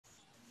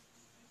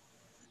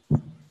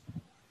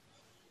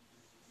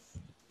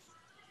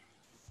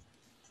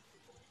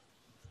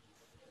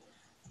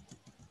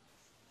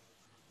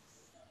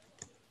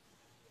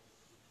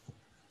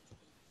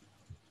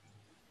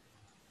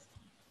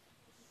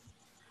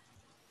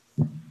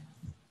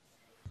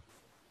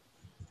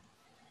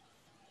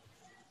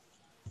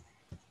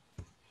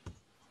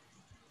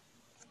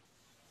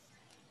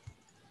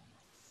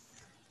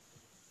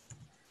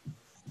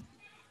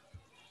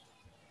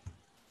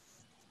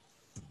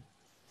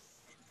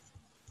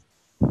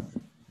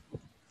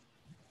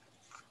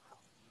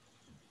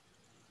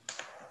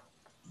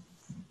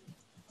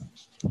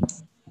Okay.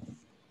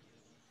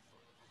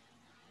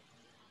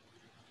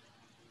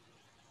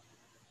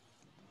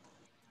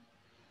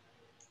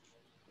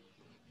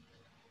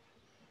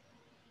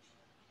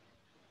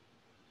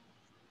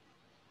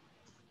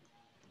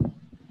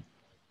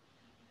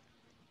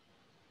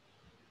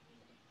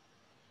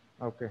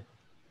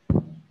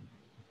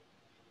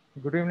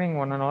 Good evening,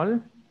 one and all.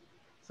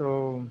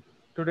 So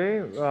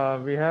today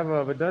we have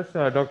with us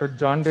Dr.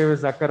 John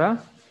Davis Akkara.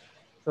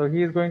 So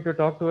he is going to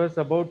talk to us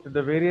about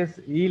the various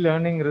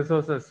e-learning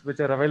resources which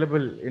are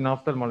available in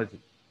ophthalmology.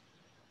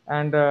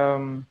 And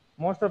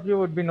most of you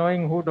would be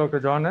knowing who Dr.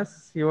 John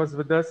is. He was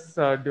with us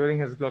during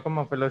his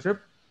glaucoma fellowship.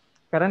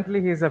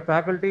 Currently, he is a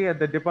faculty at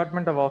the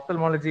Department of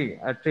Ophthalmology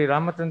at Sri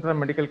Ramachandra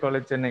Medical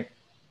College, Chennai.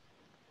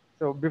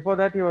 So before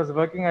that, he was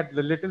working at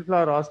the Little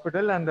Flower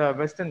Hospital and the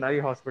Western Eye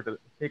Hospital.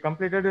 He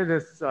completed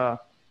his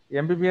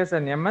MBBS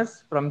and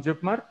MS from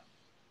JUPMER,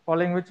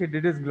 following which he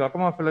did his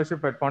glaucoma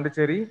fellowship at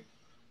Pondicherry.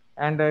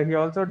 And he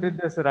also did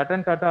this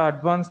Ratan Tata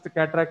Advanced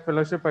Cataract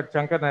Fellowship at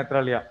Shankar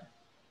Nethralaya.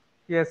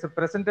 He has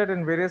presented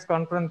in various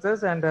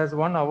conferences and has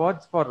won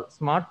awards for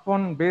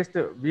smartphone-based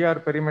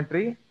VR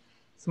perimetry,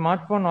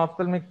 smartphone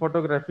ophthalmic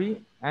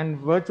photography, and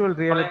virtual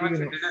reality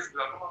in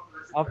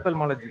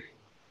ophthalmology.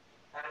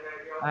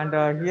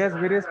 And he has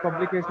various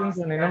publications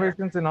on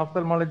innovations in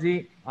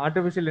ophthalmology,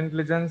 artificial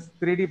intelligence,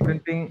 3D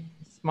printing,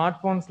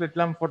 smartphone slit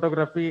lamp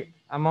photography,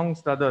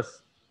 amongst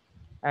others.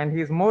 And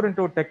he's more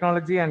into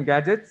technology and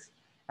gadgets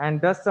and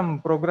does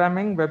some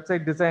programming,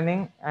 website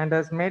designing, and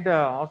has made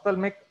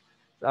ophthalmic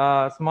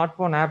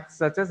smartphone apps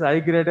such as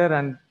iGrader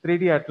and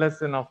 3D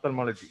Atlas in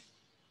ophthalmology.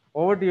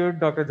 Over to you,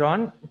 Dr.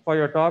 John, for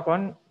your talk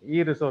on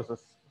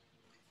e-resources.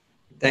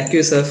 Thank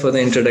you, sir, for the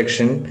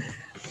introduction.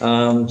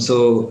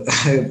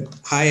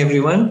 Hi,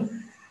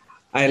 everyone.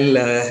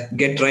 I'll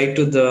get right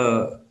to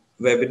the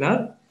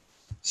webinar.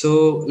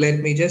 So let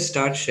me just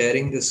start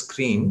sharing the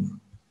screen.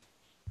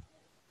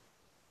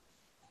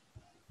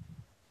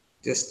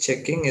 Just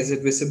checking, is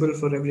it visible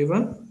for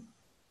everyone?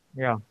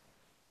 Yeah.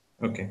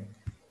 Okay.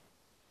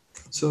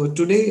 So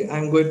today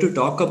I'm going to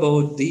talk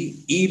about the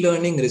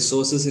e-learning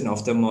resources in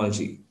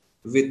ophthalmology.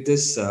 With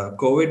this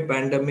COVID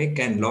pandemic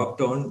and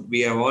lockdown,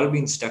 we have all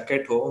been stuck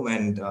at home,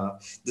 and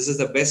this is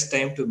the best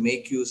time to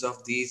make use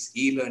of these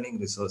e-learning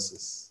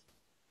resources.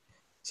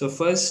 So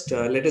first,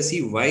 let us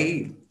see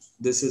why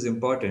this is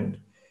important.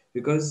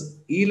 Because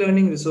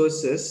e-learning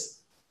resources,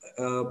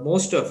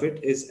 most of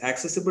it is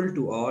accessible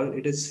to all.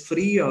 It is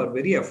free or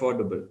very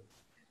affordable.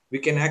 We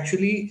can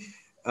actually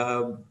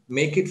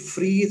make it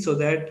free so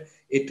that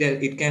it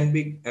can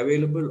be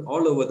available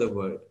all over the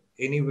world,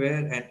 anywhere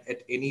and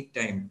at any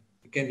time.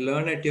 You can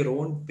learn at your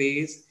own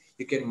pace.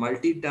 You can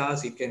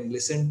multitask. You can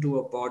listen to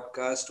a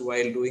podcast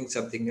while doing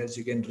something else.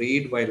 You can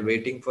read while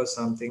waiting for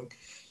something.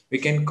 We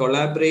can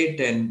collaborate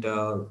and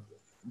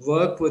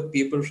work with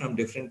people from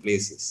different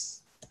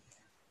places.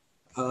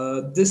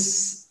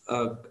 This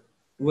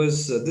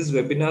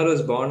webinar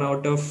was born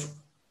out of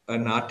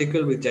an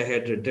article which I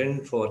had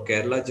written for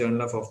Kerala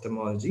Journal of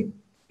Ophthalmology.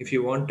 If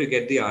you want to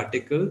get the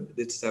article,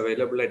 it's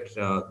available at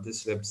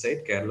this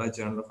website, Kerala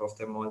Journal of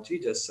Ophthalmology.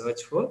 Just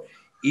search for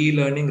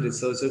e-learning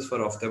resources for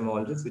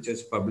ophthalmologists, which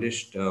was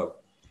published a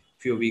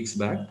few weeks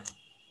back.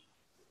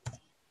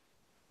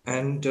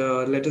 And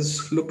let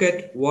us look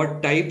at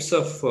what types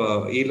of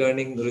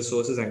e-learning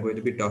resources I'm going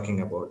to be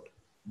talking about.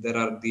 There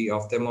are the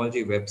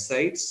ophthalmology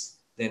websites,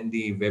 then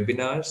the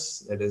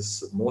webinars, that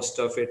is, most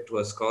of it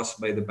was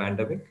caused by the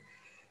pandemic.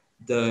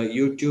 The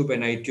YouTube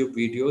and iTube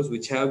videos,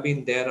 which have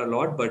been there a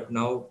lot, but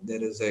now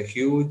there is a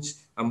huge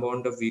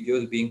amount of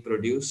videos being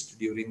produced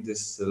during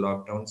this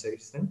lockdown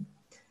season.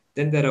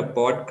 Then there are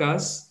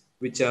podcasts,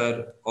 which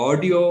are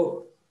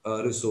audio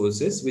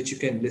resources, which you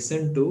can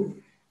listen to.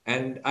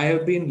 And I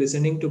have been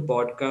listening to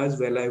podcasts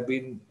while I've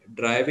been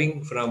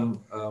driving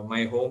from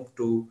my home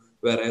to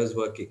where I was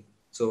working.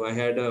 So I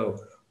had a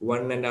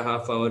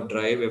 1.5 hour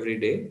drive every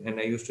day, and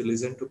I used to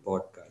listen to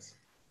podcasts.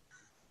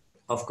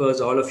 Of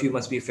course, all of you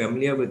must be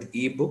familiar with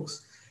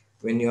ebooks.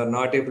 When you are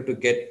not able to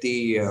get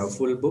the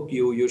full book,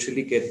 you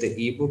usually get the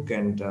ebook,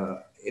 and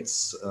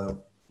it's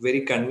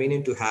very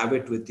convenient to have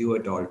it with you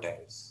at all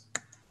times.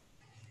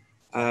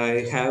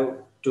 I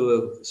have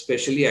to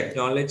specially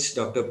acknowledge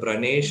Dr.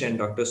 Pranesh and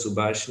Dr.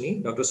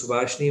 Subhashni. Dr.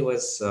 Subhashni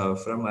was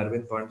from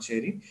Arvind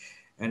Pondicherry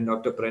and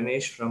Dr.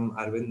 Pranesh from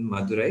Arvind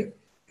Madurai.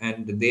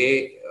 And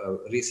they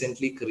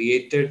recently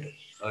created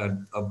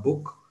a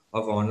book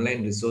of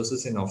online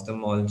resources in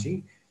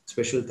ophthalmology.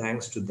 Special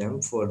thanks to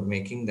them for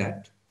making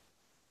that.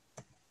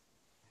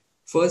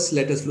 First,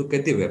 let us look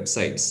at the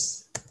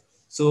websites.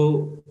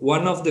 So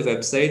one of the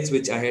websites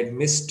which I had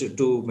missed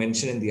to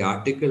mention in the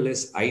article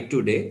is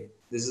iToday.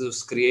 This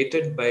was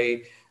created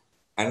by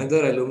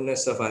another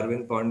alumnus of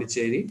Arvind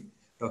Pondicherry,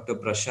 Dr.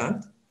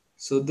 Prashant.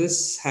 So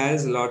this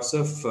has lots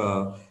of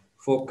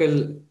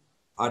focal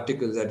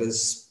articles, that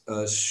is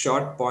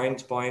short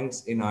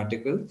points in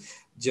article,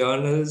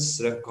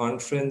 journals,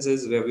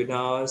 conferences,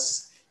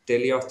 webinars,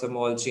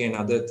 teleophthalmology, and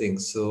other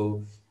things.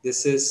 So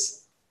this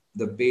is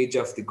the page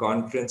of the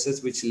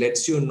conferences, which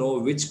lets you know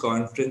which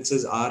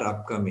conferences are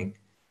upcoming.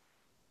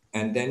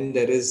 And then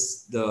there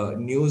is the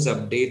news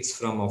updates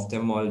from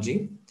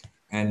ophthalmology,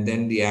 and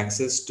then the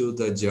access to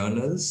the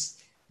journals,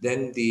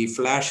 then the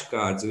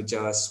flashcards, which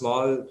are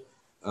small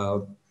uh,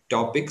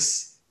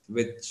 topics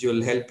which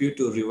will help you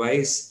to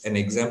revise an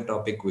exam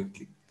topic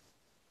quickly.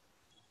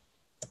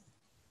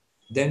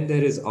 Then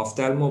there is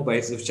Ophthalmo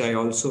Bites, which I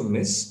also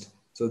missed.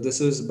 So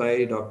this is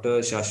by Dr.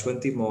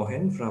 Shashwanti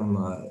Mohan from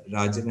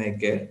Rajan Eye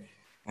Care,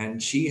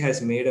 and she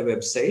has made a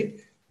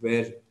website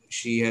where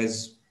she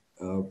has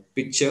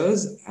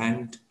pictures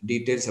and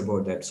details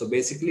about that. So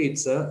basically,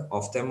 it's a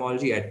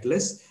ophthalmology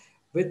atlas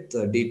with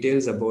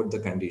details about the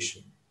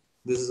condition.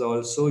 This is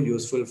also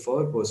useful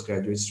for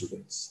postgraduate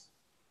students.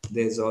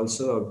 There's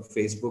also a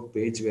Facebook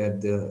page where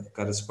the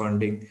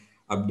corresponding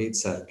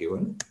updates are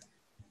given.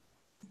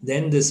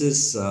 Then this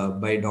is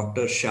by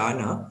Dr.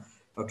 Shana.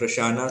 Dr.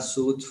 Shana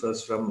Sood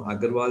was from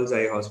Agarwal's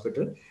Eye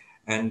Hospital,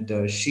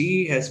 and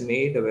she has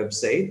made a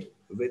website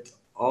with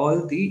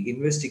all the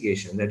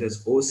investigation, that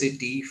is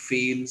OCT,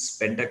 fields,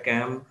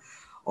 pentacam,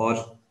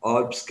 or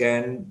orb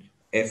scan,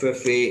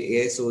 FFA,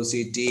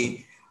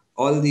 ASOCT,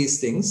 all these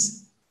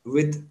things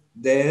with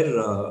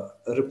their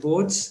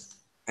reports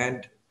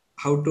and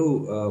how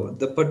to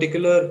the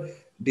particular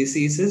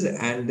diseases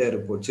and their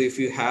report. So if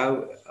you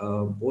have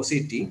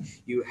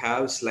OCT, you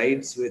have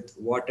slides with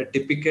what a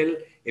typical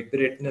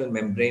epiretinal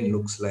membrane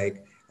looks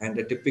like and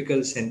a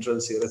typical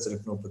central serous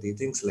retinopathy,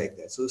 things like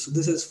that. So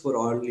this is for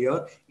all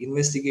your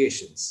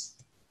investigations.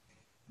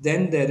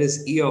 Then there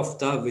is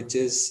eOphtha, which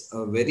is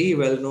a very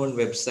well-known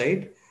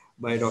website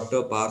by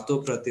Dr.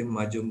 Partho Pratim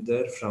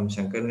Majumdar from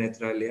Shankar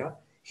Nethralaya.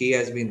 He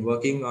has been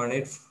working on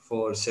it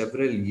for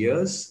several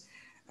years,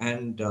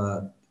 and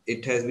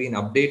it has been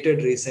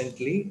updated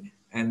recently.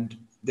 And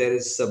there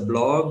is a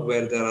blog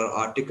where there are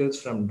articles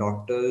from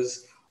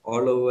doctors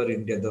all over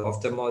India, the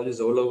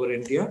ophthalmologists all over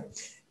India.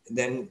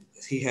 Then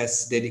he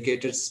has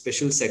dedicated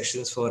special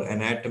sections for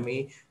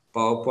anatomy,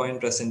 PowerPoint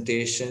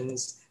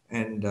presentations,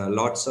 and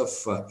lots of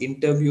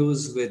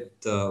interviews with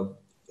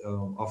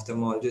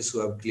ophthalmologists who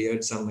have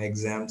cleared some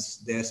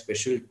exams, their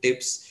special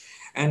tips,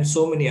 and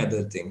so many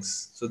other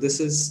things. So this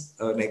is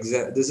an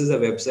this is a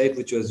website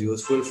which was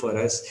useful for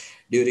us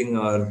during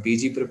our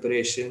PG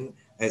preparation,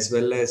 as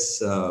well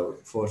as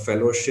for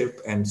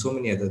fellowship and so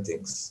many other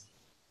things.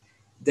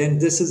 Then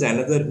this is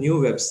another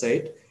new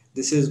website.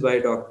 This is by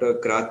Dr.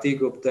 Krati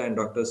Gupta and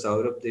Dr.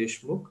 Saurabh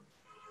Deshmukh.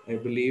 I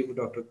believe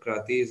Dr.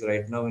 Krati is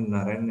right now in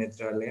Narayan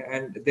Nethralaya,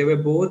 and they were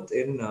both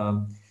in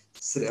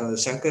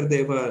Shankar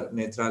Deva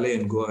Nethralaya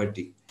in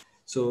Guwahati.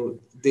 So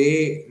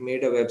they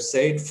made a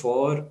website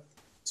for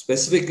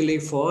specifically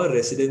for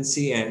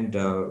residency and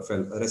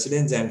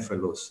residents and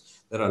fellows.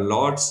 There are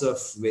lots of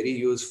very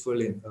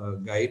useful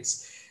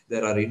guides.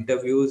 There are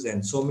interviews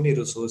and so many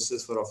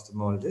resources for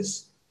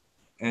ophthalmologists,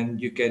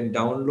 and you can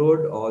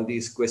download all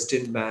these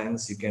question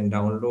banks, you can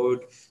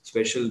download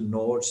special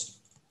notes,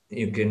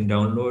 you can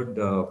download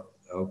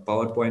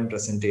PowerPoint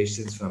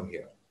presentations from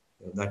here.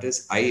 That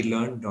is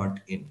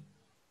iLearn.in.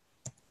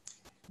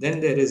 Then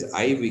there is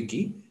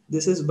iWiki.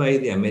 This is by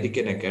the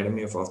American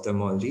Academy of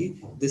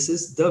Ophthalmology. This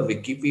is the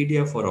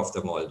Wikipedia for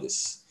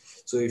ophthalmologists.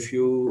 So if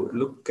you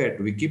look at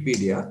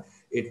Wikipedia,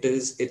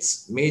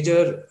 its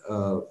major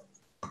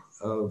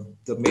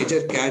the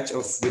major catch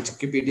of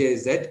Wikipedia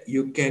is that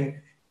you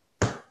can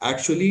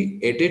actually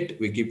edit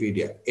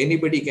Wikipedia.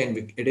 Anybody can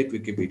edit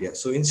Wikipedia.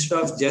 So instead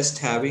of just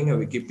having a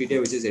Wikipedia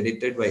which is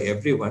edited by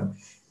everyone,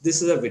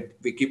 this is a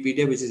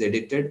Wikipedia which is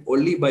edited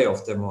only by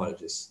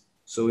ophthalmologists.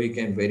 So you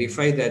can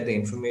verify that the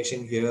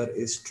information here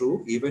is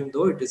true, even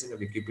though it is in a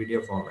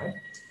Wikipedia format.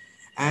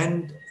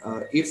 And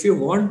if you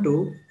want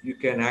to, you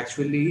can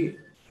actually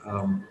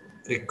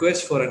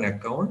request for an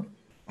account.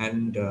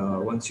 And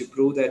once you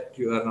prove that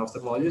you are an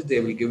ophthalmologist, they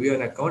will give you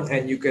an account,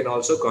 and you can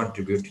also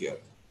contribute here.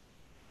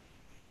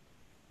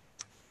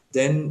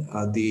 Then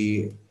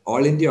the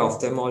All India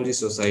Ophthalmology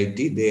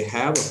Society, they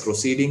have a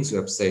proceedings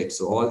website.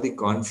 So all the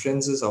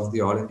conferences of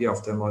the All India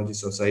Ophthalmology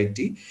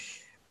Society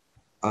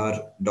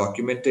are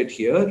documented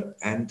here.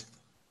 And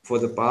for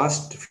the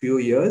past few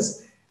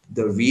years,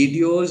 the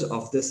videos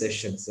of the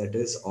sessions, that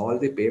is all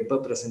the paper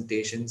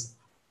presentations,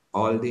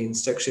 all the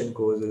instruction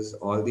courses,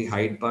 all the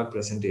Hyde Park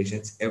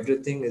presentations,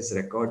 everything is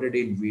recorded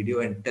in video,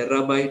 and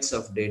terabytes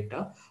of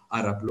data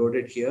are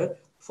uploaded here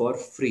for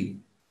free.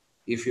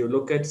 If you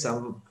look at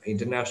some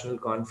international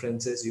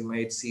conferences, you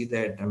might see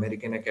that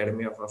American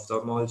Academy of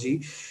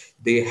Ophthalmology,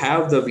 they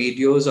have the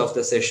videos of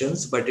the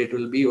sessions, but it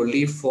will be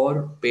only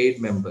for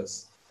paid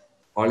members.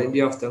 All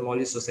India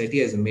Ophthalmology Society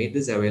has made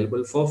this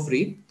available for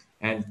free.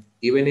 And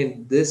even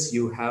in this,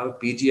 you have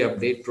PG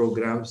update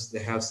programs. They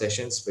have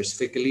sessions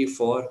specifically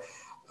for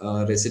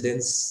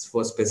residents,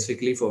 for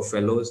specifically for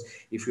fellows.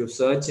 If you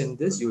search in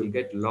this, you will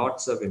get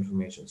lots of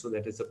information. So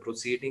that is the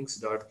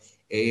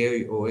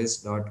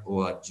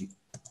proceedings.aios.org.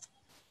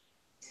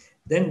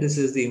 Then this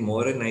is the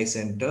Moran Eye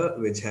Center,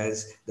 which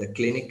has the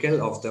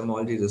Clinical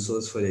Ophthalmology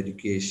Resource for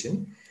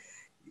Education,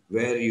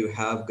 where you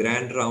have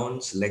grand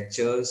rounds,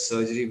 lectures,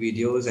 surgery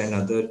videos, and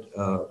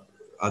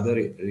other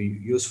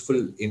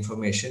useful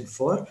information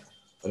for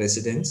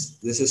residents.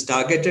 This is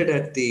targeted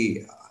at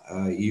the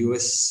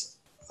US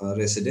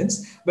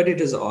residents, but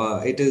it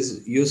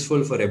is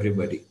useful for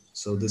everybody.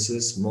 So this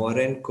is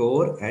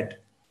morencore at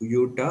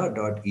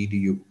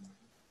utah.edu.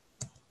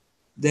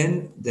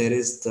 Then there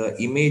is the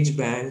image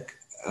bank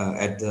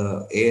at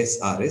the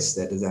ASRS,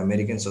 that is the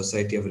American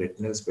Society of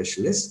Retinal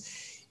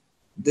Specialists.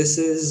 This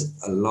is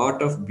a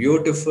lot of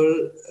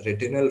beautiful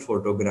retinal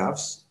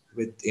photographs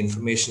with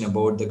information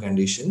about the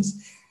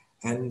conditions.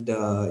 And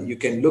you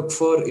can look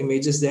for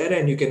images there,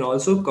 and you can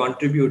also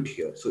contribute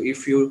here. So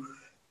if you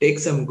take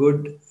some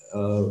good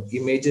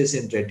images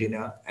in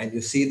retina and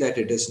you see that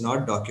it is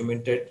not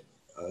documented,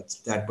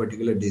 that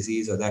particular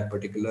disease or that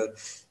particular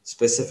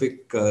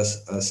specific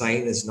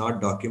sign is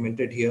not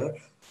documented here,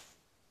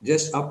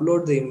 just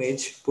upload the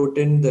image, put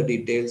in the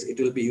details. It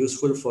will be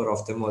useful for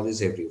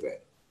ophthalmologists everywhere.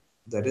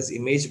 That is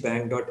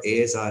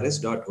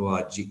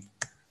imagebank.asrs.org.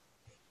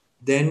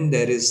 Then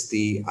there is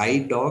the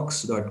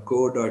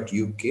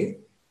idocs.co.uk,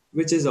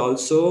 which is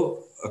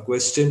also a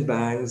question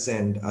banks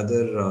and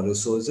other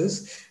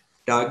resources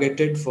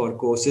targeted for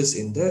courses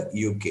in the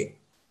UK.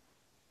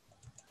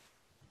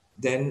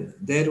 Then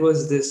there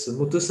was this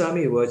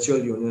Muthuswamy Virtual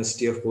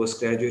University of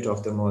Postgraduate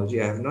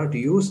Ophthalmology. I have not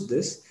used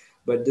this,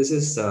 but this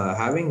is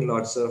having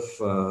lots of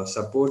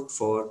support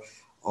for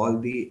all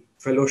the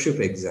fellowship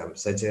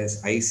exams such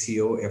as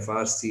ICO,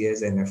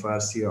 FRCS, and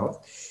FRCO.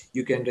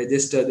 You can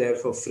register there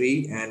for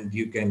free and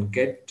you can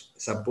get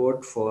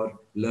support for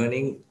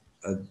learning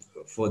uh,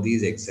 for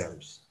these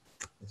exams.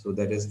 So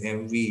that is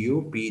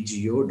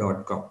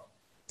mvupgo.com.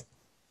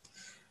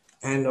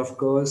 And of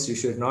course, you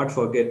should not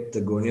forget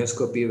the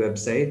gonioscopy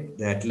website,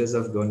 the Atlas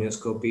of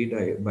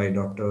Gonioscopy by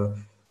Dr.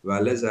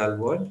 Wallace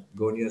Alvord,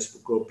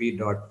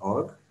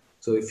 gonioscopy.org.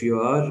 So if you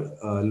are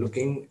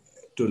looking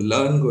to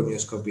learn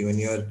gonioscopy, when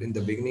you are in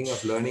the beginning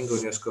of learning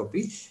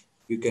gonioscopy,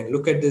 you can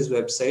look at this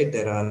website.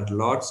 There are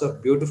lots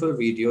of beautiful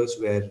videos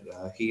where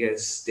he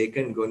has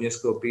taken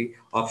gonioscopy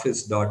of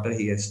his daughter.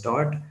 He has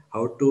taught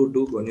how to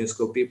do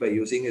gonioscopy by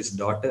using his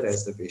daughter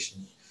as the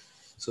patient.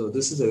 So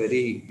this is a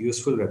very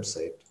useful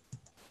website.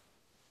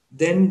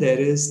 Then there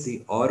is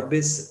the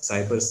Orbis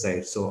cyber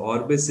site. So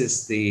Orbis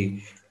is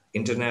the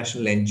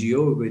international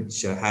NGO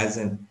which has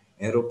an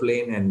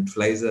aeroplane and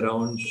flies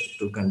around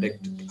to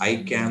conduct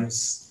eye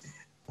camps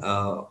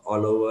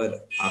all over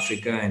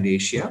Africa and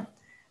Asia.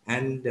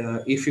 And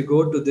if you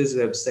go to this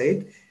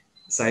website,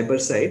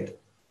 cyber site,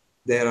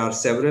 there are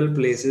several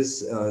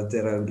places.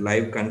 There are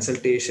live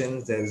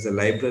consultations. There is a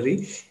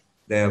library.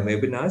 There are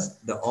webinars.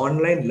 The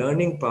online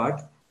learning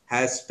part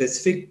has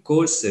specific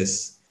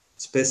courses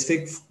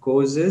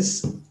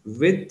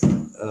with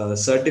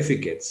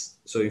certificates.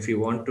 So if you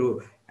want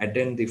to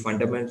attend the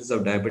fundamentals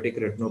of diabetic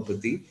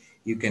retinopathy,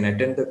 you can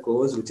attend the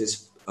course, which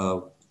is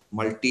a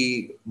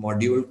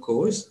multi-module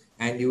course,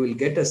 and you will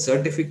get a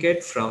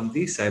certificate from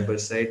the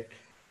cybersite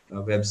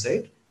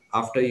website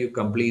after you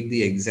complete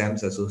the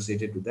exams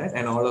associated with that,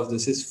 and all of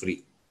this is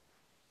free.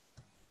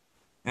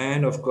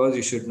 And of course,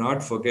 you should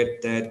not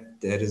forget that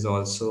there is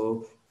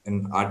also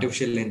an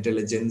artificial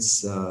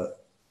intelligence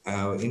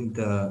in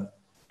the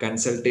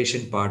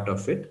consultation part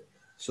of it.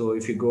 So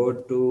if you go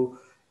to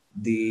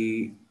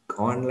the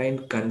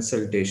online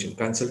consultation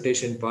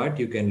part,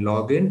 you can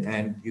log in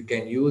and you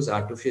can use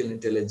artificial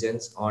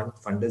intelligence on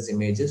fundus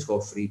images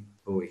for free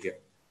over here.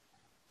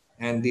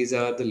 And these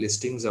are the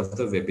listings of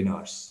the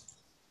webinars.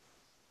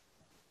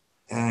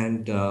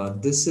 And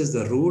this is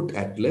the Root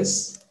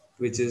Atlas,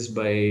 which is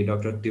by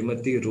Dr.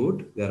 Timothy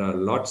Root. There are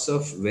lots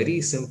of very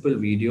simple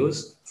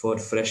videos for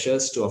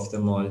freshers to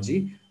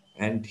ophthalmology,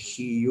 and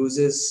he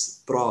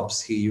uses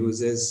props, he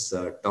uses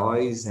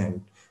toys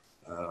and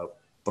uh,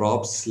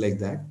 props like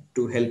that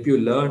to help you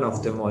learn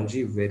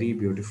ophthalmology very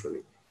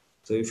beautifully.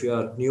 So if you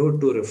are new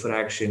to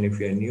refraction,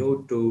 if you are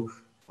new to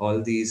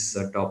all these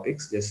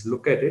topics, just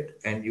look at it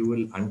and you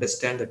will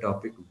understand the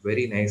topic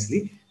very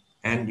nicely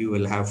and you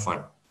will have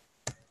fun.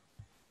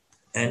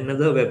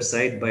 Another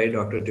website by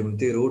Dr.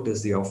 Timothy Root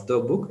is the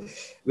Ophtho Book,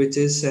 which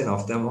is an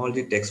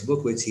ophthalmology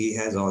textbook which he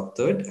has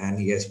authored and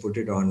he has put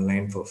it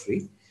online for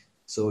free.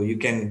 So you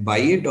can buy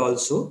it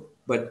also,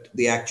 but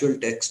the actual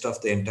text of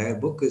the entire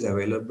book is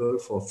available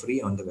for free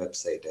on the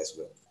website as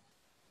well.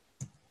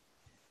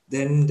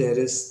 Then there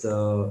is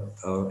the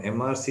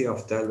MRC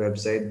Ophthal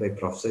website by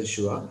Professor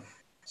Shua.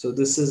 So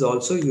this is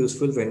also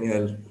useful when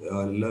you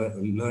are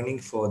learning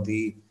for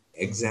the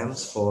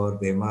exams for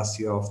the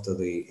MRC of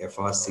the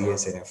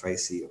FRCS and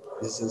FICO.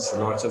 This is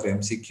lots of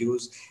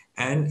MCQs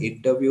and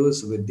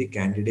interviews with the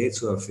candidates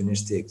who have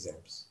finished the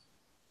exams.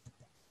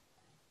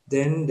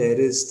 Then there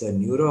is the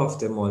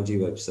neuro-ophthalmology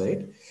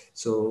website.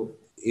 So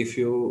if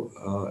you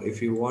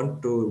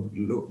want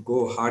to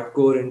go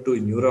hardcore into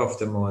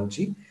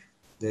neuro-ophthalmology,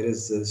 there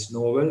is this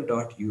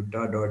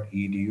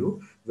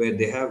novel.utah.edu where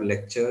they have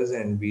lectures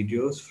and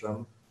videos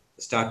from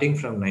starting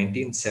from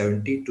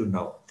 1970 to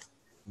now.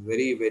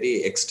 Very,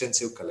 very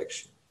extensive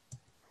collection.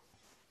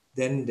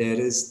 Then there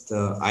is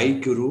the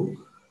iGuru,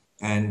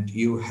 and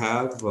you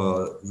have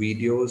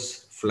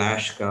videos,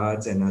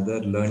 flashcards, and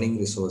other learning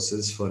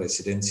resources for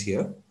residents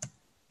here.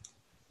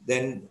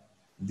 Then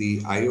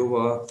the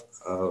Iowa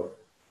uh,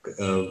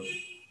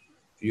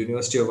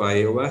 University of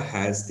Iowa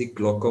has the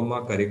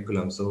glaucoma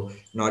curriculum. So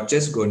not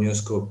just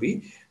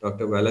gonioscopy,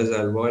 Dr. Wallace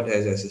Alward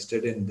has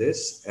assisted in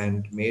this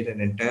and made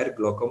an entire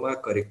glaucoma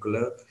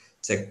curricular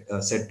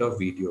set of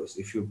videos.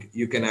 If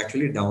you can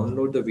actually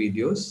download the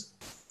videos,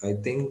 I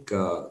think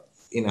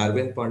in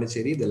Arvind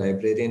Pondicherry, the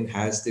librarian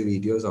has the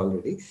videos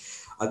already.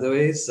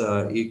 Otherwise,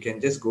 you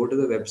can just go to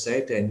the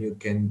website and you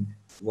can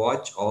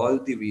watch all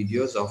the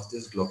videos of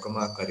this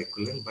glaucoma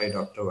curriculum by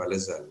Dr.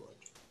 Wallace Alward.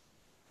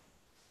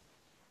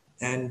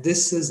 And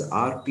this is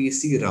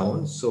RPC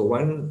round. So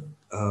one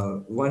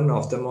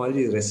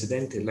ophthalmology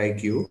resident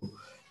like you,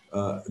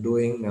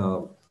 doing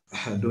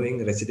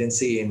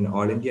residency in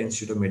All India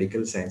Institute of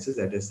Medical Sciences,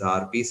 that is the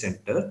RP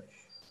Center,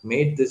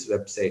 made this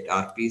website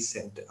RP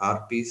Center,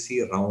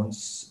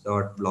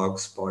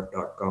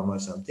 rpcrounds.blogspot.com or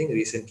something.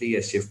 Recently, he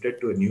has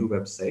shifted to a new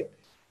website.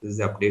 This is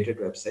the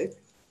updated website,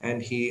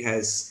 and he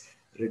has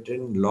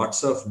written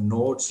lots of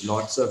notes,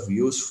 lots of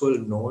useful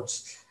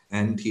notes,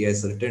 and he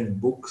has written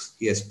books.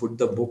 He has put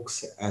the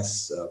books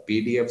as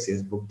PDFs. He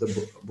has put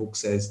the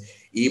books as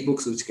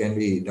ebooks, which can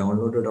be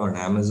downloaded on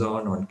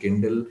Amazon, on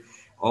Kindle.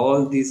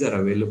 All these are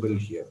available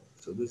here.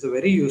 So this is a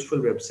very useful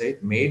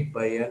website made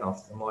by an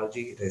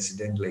ophthalmology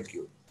resident like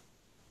you.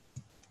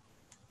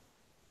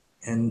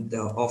 And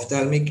the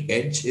Ophthalmic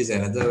Edge is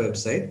another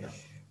website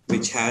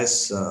which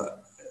has,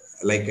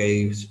 like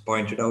I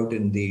pointed out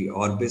in the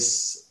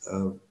Orbis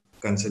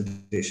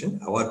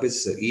consultation,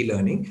 Orbis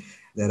e-learning,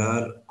 there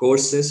are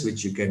courses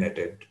which you can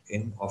attend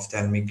in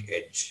Ophthalmic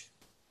Edge.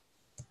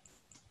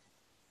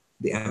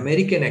 The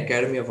American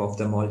Academy of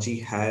Ophthalmology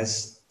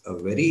has a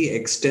very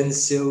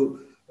extensive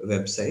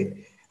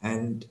website,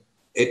 and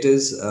it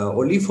is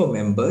only for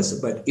members.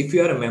 But if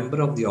you are a member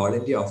of the All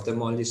India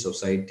Ophthalmology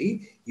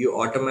Society, you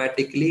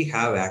automatically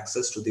have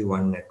access to the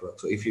One Network.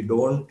 So if you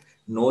don't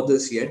know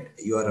this yet,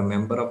 you are a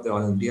member of the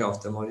All India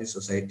Ophthalmology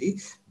Society,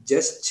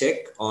 just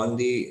check on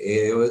the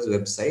AO's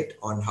website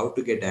on how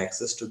to get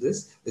access to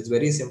this. It's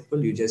very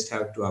simple. You just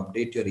have to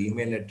update your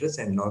email address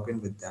and log in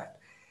with that.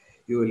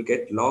 You will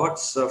get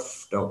lots of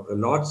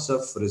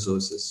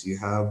resources. You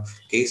have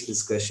case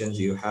discussions,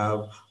 you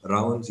have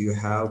rounds, you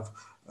have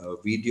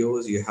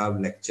videos, you have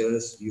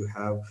lectures, you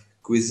have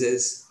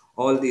quizzes,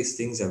 all these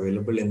things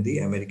available in the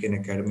American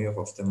Academy of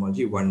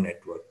Ophthalmology One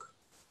Network.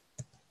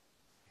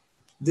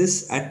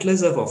 This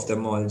Atlas of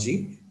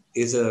Ophthalmology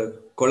is a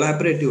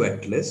collaborative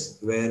atlas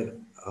where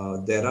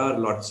there are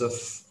lots of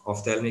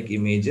ophthalmic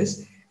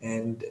images,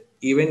 and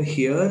even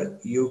here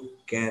you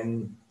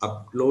can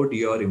upload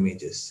your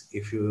images.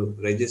 If you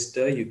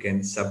register, you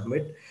can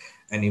submit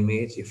an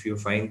image. If you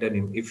find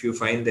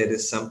there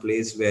is some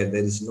place where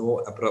there is no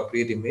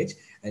appropriate image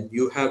and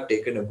you have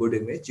taken a good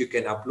image, you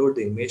can upload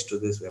the image to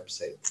this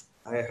website.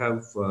 I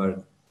have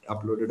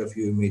uploaded a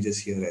few images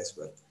here as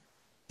well.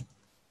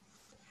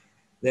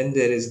 Then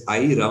there is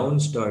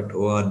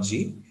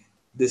irounds.org.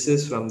 This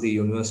is from the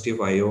University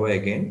of Iowa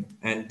again,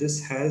 and this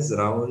has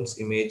rounds,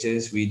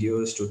 images,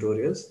 videos,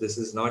 tutorials. This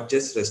is not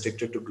just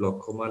restricted to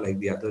glaucoma like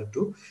the other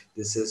two.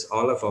 This is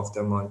all of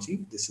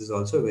ophthalmology. This is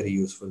also a very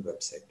useful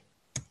website.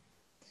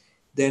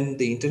 Then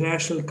the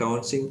International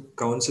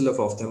Council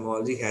of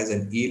Ophthalmology has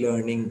an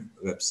e-learning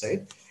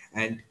website,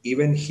 and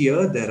even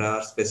here there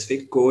are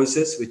specific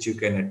courses which you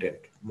can attend,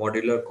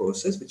 modular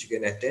courses which you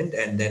can attend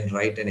and then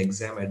write an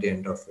exam at the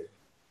end of it.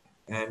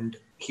 And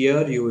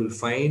here you will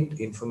find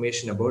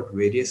information about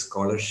various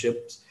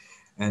scholarships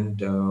and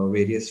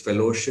various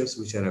fellowships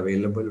which are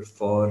available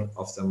for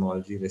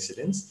ophthalmology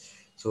residents.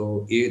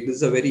 So this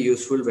is a very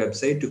useful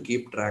website to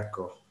keep track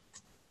of,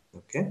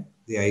 okay,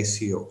 the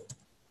ICO.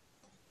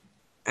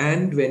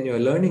 And when you're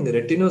learning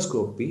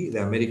retinoscopy,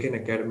 the American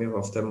Academy of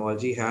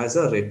Ophthalmology has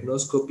a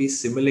retinoscopy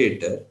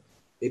simulator.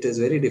 It is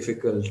very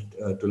difficult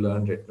to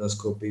learn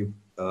retinoscopy.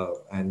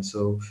 And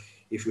so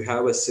if you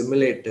have a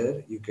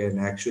simulator, you can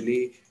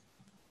actually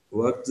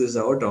work this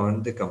out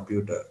on the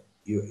computer.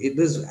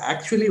 This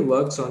actually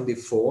works on the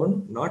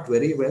phone, not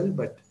very well,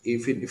 but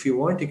if you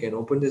want, you can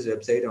open this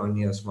website on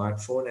your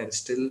smartphone and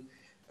still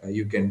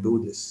you can do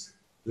this.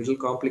 Little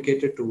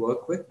complicated to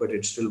work with, but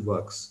it still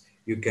works.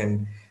 You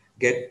can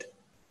get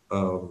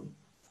um,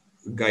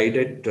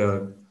 guided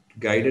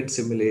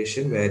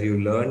simulation where you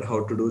learn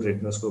how to do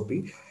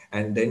retinoscopy,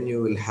 and then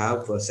you will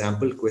have a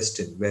sample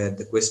question where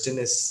the question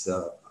is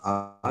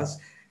asked,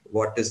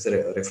 what is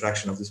the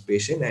refraction of this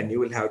patient, and you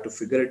will have to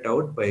figure it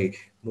out by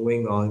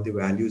moving all the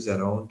values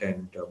around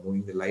and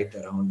moving the light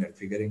around and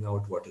figuring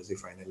out what is the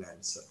final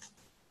answer.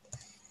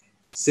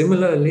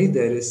 Similarly,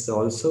 there is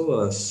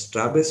also a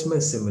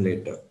strabismus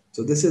simulator.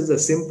 So this is a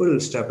simple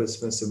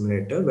strabismus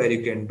simulator where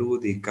you can do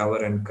the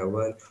cover and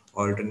cover,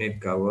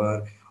 alternate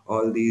cover,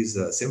 all these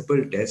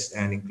simple tests,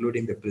 and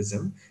including the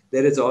prism.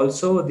 There is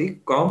also the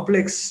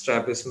complex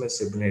strabismus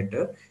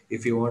simulator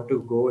if you want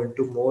to go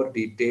into more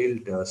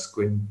detailed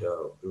squint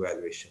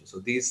evaluation. So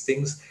these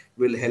things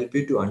will help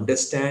you to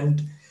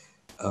understand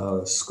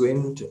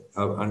squint,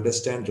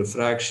 understand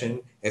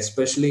refraction,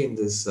 especially in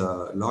this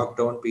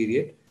lockdown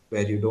period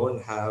where you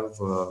don't have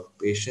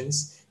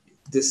patients.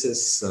 This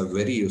is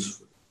very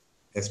useful,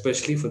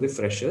 especially for the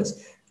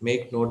freshers.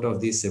 make note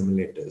of these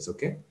simulators.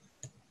 Okay.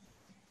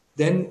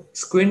 Then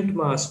Squint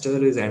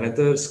Master is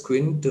another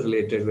squint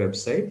related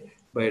website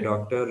by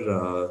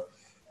Dr.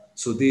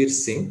 Sudhir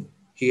Singh.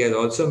 He has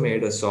also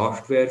made a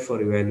software for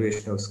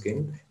evaluation of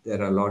skin.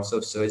 There are lots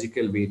of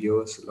surgical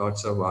videos,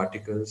 lots of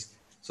articles.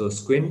 So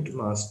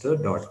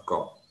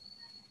squintmaster.com.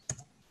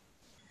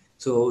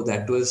 So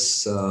that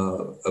was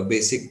a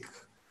basic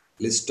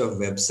list of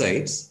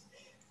websites.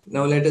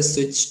 Now let us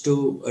switch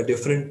to a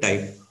different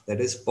type, that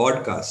is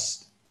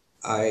podcast.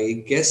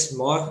 I guess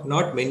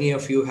not many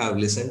of you have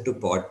listened to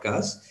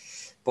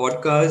podcasts.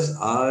 Podcasts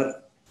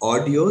are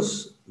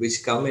audios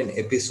which come in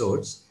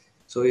episodes.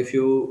 So if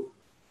you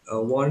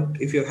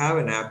have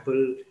an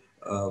Apple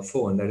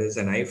phone, that is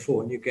an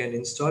iPhone, you can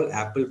install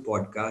Apple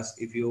Podcasts.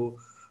 If you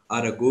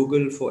are a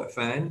Google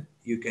fan,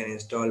 you can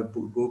install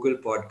Google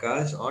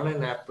Podcasts on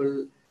an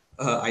Apple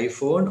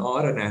iPhone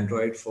or an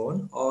Android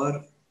phone,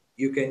 or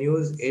you can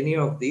use any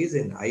of these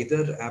in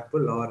either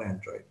Apple or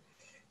Android.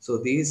 So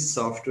these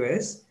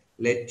softwares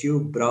let you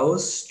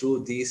browse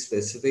to these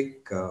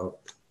specific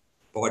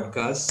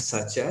podcasts,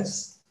 such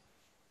as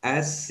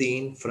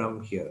seen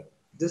from here.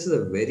 This is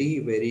a very,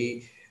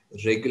 very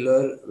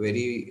regular,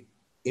 very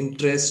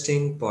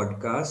interesting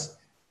podcast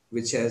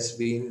which has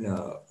been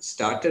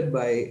started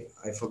by,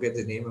 I forget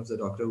the name of the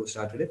doctor who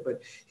started it,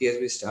 but he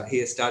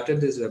has started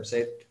this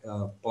website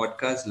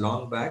podcast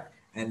long back,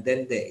 and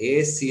then the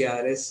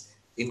ASCRS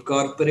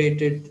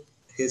incorporated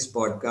his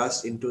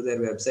podcast into their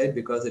website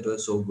because it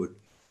was so good.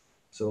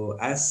 So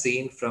as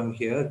seen from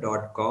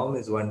here.com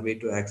is one way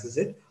to access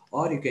it,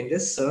 or you can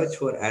just search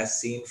for as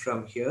seen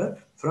from here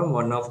from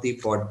one of the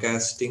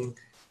podcasting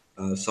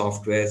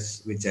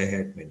softwares which I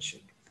had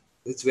mentioned.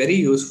 It's very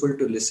useful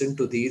to listen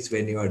to these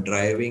when you are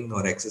driving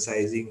or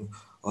exercising,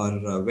 or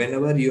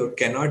whenever you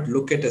cannot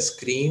look at a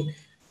screen.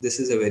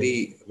 This is a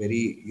very,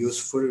 very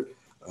useful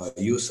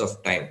use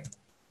of time.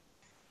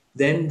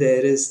 Then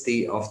there is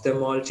the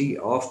Ophthalmology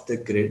off the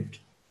grid.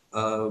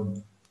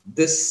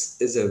 This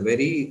is a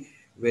very,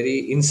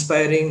 very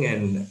inspiring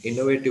and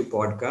innovative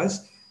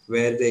podcast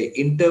where they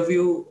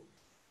interview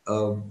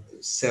uh,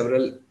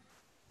 several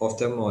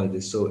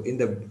ophthalmologists. So in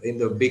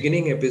the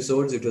beginning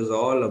episodes, it was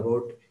all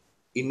about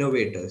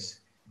innovators.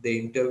 They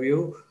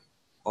interview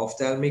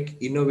ophthalmic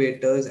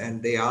innovators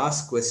and they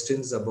ask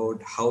questions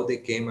about how they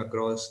came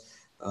across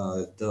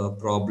the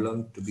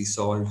problem to be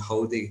solved,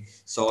 how they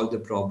solve the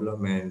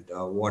problem, and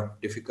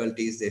what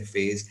difficulties they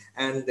face,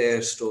 and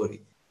their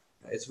story.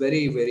 It's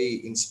very,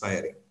 very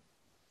inspiring.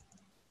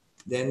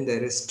 Then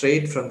there is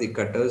Straight from the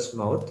Cutter's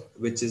Mouth,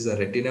 which is a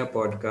retina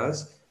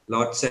podcast.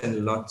 Lots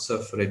and lots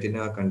of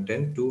retina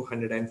content,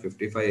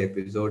 255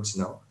 episodes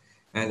now.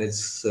 And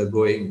it's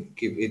going,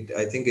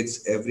 I think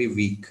it's every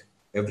week.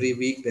 Every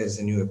week there's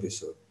a new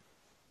episode.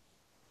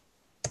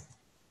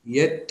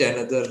 Yet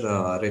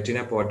another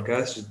retina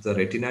podcast is the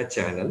Retina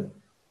channel.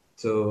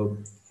 So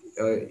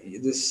uh,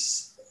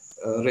 this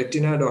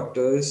retina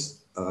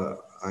doctors,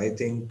 I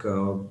think,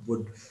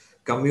 would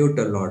commute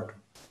a lot.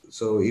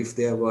 So if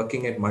they are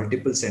working at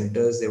multiple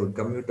centers, they would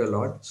commute a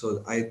lot.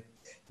 So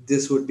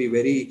this would be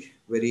very,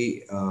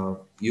 very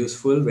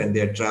useful when they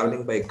are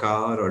traveling by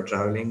car or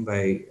traveling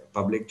by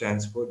public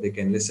transport. They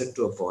can listen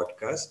to a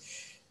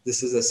podcast.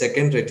 This is the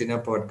second retina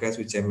podcast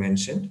which I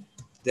mentioned.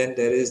 Then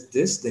there is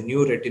the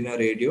New Retina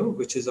Radio,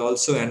 which is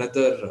also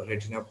another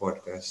retina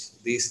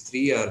podcast. These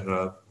three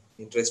are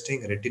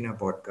interesting retina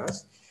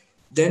podcasts.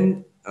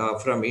 Then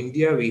from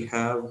India, we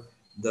have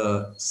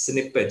the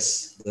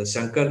Snippets, the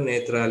Shankar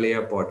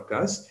Netralaya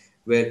podcast,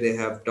 where they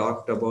have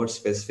talked about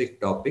specific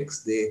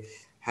topics. They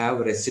have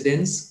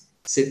residents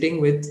sitting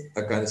with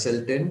a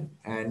consultant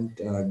and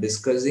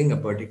discussing a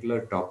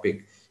particular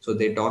topic. So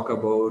they talk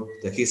about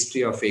the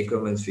history of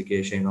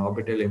phacoemulsification,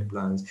 orbital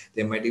implants.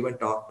 They might even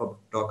talk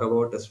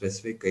about a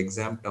specific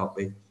exam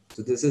topic.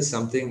 So this is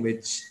something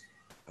which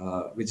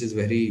is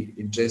very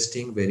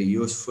interesting, very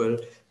useful,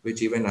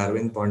 which even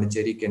Arvind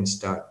Pondicherry can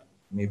start.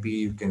 Maybe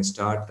you can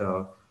start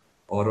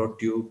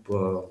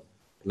OroTube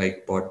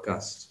like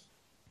podcast,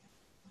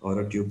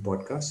 OroTube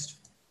podcast.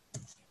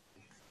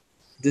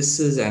 This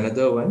is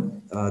another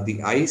one,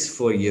 the Eyes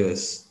for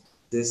Years.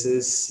 This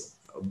is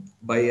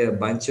by a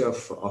bunch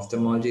of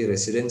ophthalmology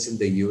residents in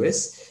the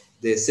US.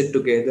 They sit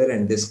together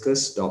and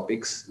discuss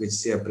topics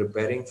which they are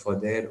preparing for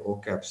their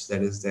OCAPs,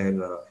 that is their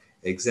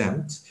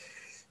exams.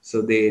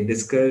 So they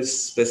discuss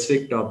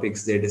specific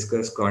topics. They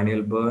discuss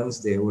corneal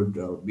burns. They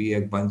would be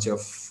a bunch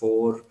of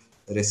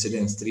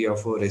three or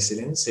four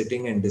residents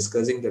sitting and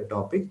discussing the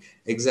topic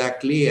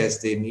exactly as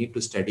they need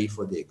to study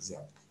for the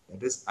exam.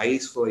 That is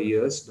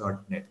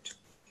eyesforyears.net.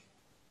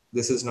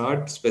 This is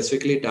not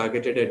specifically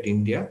targeted at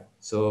India.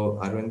 So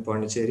Arvind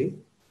Pondicherry,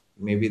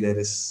 maybe there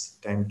is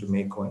time to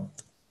make one.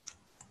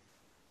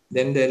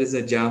 Then there is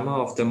a JAMA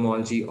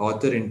Ophthalmology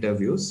author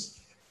interviews,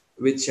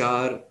 which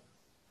are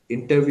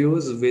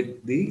interviews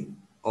with the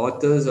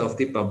authors of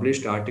the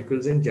published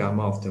articles in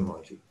JAMA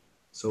Ophthalmology.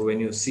 So when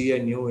you see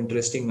a new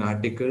interesting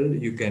article,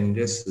 you can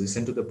just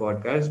listen to the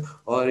podcast,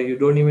 or you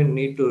don't even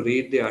need to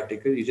read the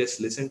article. You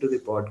just listen to the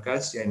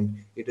podcast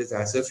and it is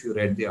as if you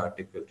read the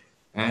article.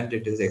 and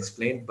it is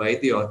explained by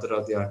the author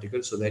of the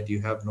article so that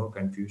you have no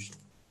confusion.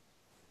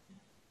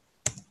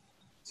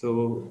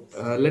 So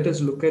let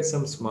us look at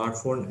some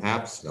smartphone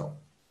apps now.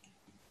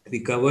 We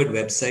covered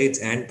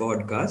websites and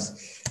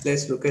podcasts.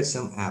 Let's look at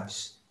some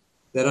apps.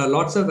 There are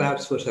lots of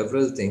apps for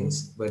several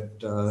things, but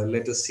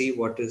let us see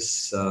what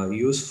is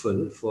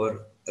useful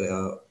for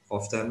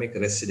ophthalmic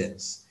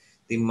residents.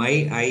 The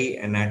My Eye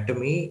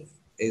Anatomy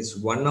is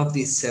one of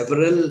the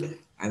several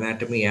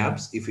anatomy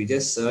apps. If you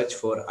just search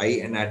for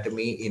eye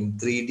anatomy in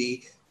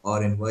 3D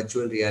or in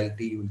virtual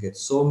reality, you will get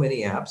so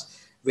many apps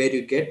where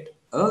you get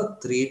a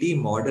 3D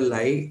model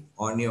eye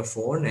on your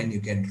phone and you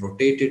can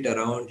rotate it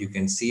around. You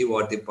can see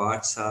what the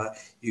parts are.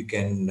 You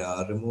can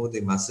remove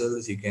the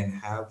muscles. You can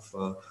have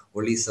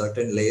only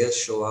certain layers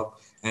show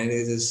up. And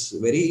it is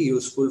very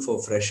useful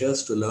for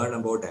freshers to learn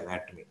about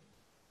anatomy.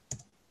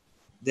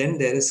 Then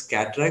there is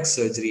cataract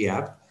surgery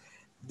app.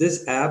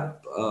 This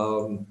app,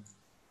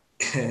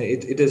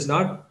 it is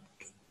not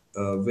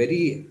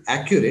very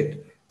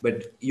accurate,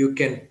 but you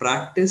can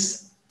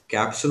practice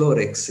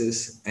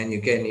capsulorhexis and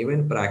you can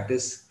even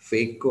practice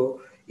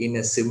phaco in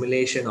a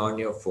simulation on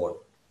your phone.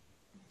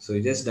 So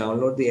you just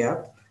download the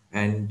app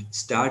and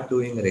start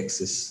doing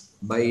rhexis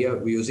by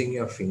using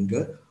your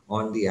finger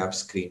on the app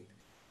screen.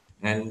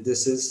 And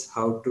this is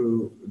how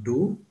to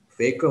do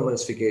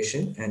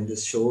phacoemulsification, and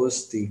this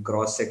shows the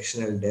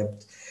cross-sectional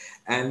depth.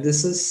 And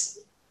this is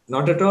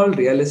not at all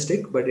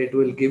realistic, but it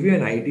will give you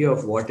an idea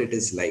of what it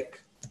is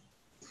like.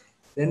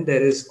 Then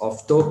there is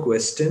Opto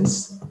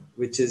Questions,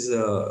 which is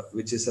a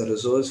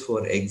resource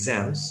for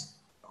exams.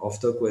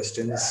 Opto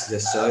Questions,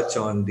 just search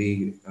on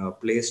the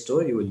Play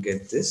Store, you will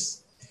get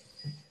this.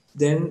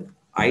 Then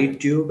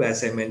iTube,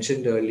 as I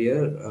mentioned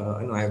earlier,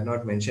 no, I have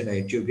not mentioned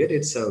iTube yet.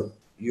 It's a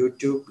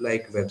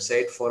YouTube-like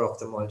website for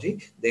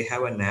ophthalmology. They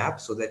have an app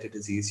so that it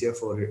is easier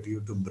for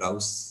you to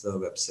browse the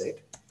website.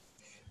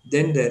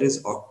 Then there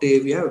is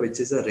Octavia, which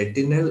is a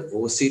retinal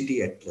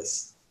OCT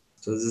atlas.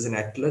 So this is an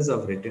atlas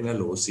of retinal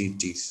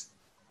OCTs.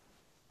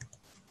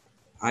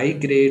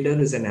 iGrader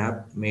is an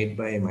app made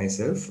by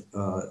myself.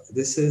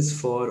 This is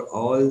for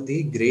all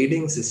the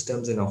grading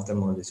systems in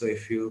ophthalmology. So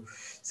if you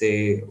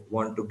say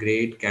want to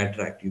grade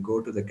cataract, you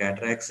go to the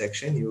cataract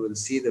section, you will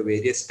see the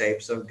various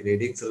types of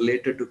gradings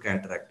related to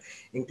cataract,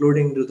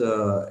 including to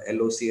the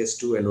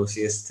LOCS2,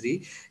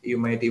 LOCS3. You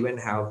might even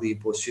have the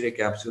posterior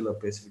capsular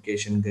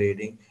opacification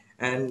grading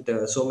and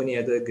so many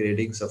other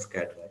gradings of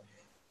cataract.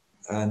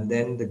 And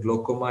then the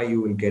glaucoma,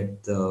 you will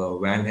get the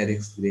Van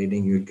Herrick's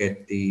grading, you will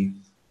get the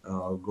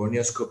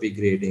gonioscopy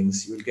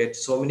gradings, you will get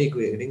so many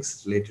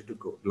gradings related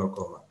to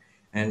glaucoma.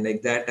 And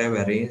like that, I've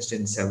arranged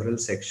in several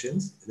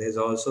sections. There's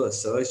also a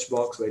search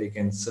box where you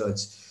can search.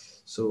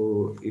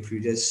 So if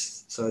you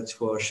just search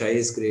for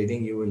Shy's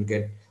grading, you will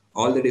get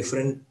all the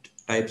different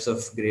types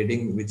of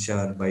grading which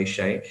are by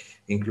Shy,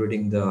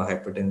 including the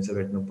hypertensive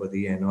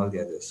retinopathy and all the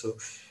others. So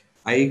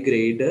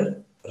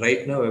iGrader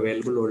right now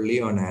available only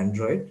on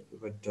Android,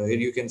 but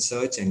you can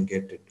search and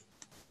get it.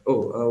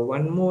 Oh,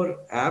 one more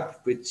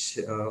app which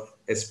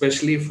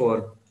especially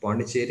for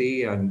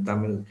Pondicherry and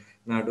Tamil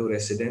Nadu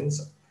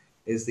residents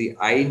is the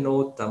I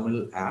Know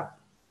Tamil app,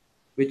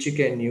 which you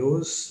can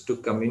use to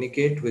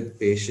communicate with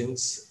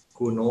patients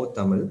who know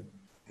Tamil.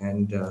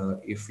 And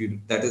if you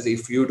that is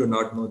if you do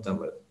not know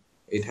Tamil,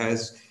 it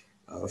has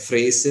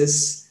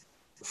phrases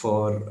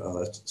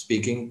for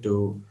speaking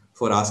to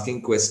for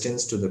asking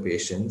questions to the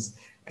patients,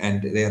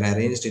 and they are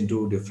arranged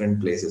into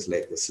different places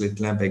like the slit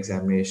lamp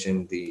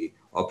examination, the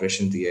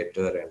operation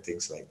theater, and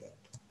things like that.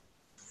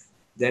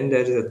 Then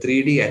there is a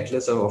 3D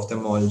atlas of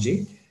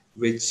ophthalmology,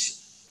 which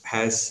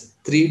has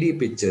 3D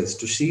pictures.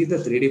 To see the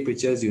 3D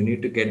pictures, you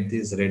need to get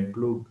these red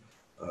blue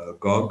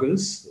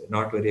goggles,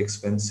 not very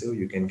expensive.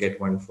 You can get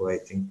one for, I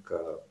think,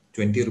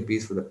 20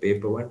 rupees for the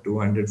paper one,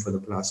 200 for the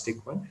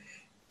plastic one,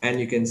 and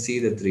you can see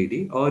the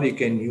 3D, or you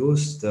can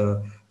use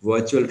the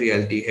virtual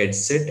reality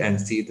headset and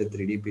see the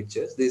 3D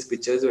pictures. These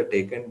pictures were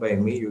taken by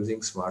me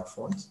using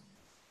smartphones.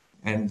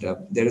 And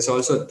there is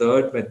also a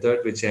third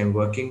method which I'm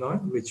working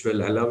on, which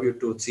will allow you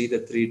to see the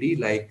 3D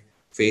like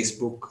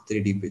Facebook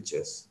 3D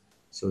pictures.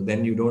 So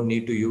then you don't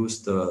need to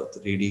use the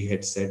 3D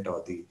headset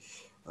or the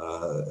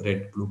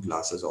red blue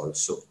glasses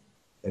also.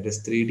 That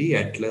is 3D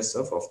Atlas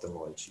of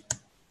Ophthalmology.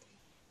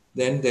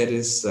 Then there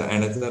is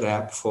another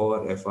app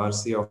for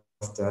FRC of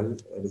TEL,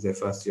 that is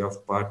FRC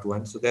of Part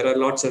 1. So there are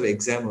lots of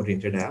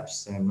exam-oriented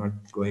apps. I'm not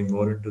going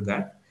more into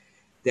that.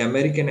 The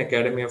American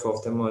Academy of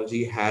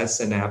Ophthalmology has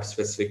an app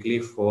specifically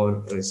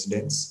for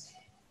residents,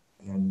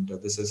 and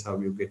this is how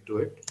you get to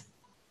it.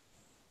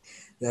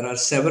 There are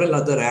several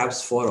other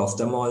apps for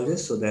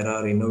ophthalmologists. So there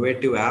are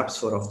innovative apps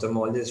for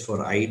ophthalmologists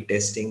for eye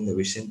testing, the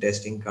vision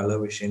testing, color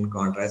vision,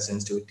 contrast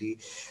sensitivity,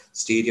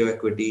 stereo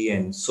acuity,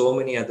 and so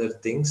many other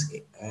things.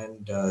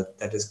 And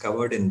that is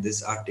covered in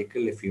this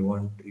article. If you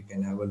want, you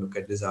can have a look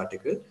at this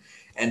article.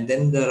 And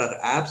then there are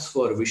apps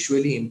for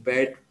visually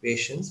impaired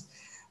patients.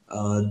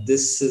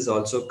 This is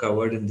also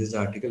covered in this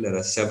article. There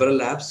are several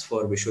apps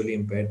for visually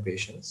impaired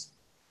patients.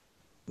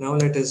 Now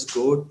let us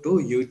go to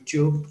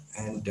YouTube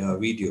and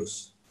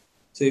videos.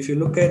 So if you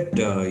look at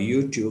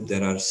YouTube,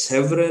 there are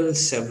several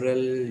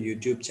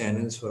YouTube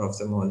channels for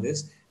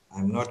ophthalmologists.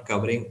 I'm not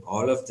covering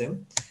all of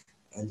them.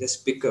 I'll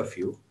just pick a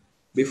few.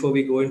 Before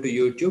we go into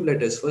YouTube,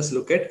 let us first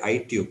look at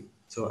iTube.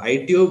 So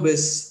iTube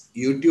is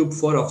YouTube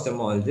for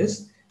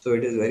ophthalmologists. So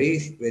it is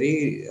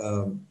very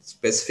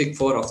specific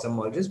for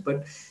ophthalmologists,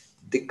 but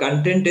the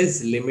content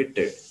is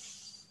limited,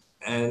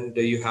 and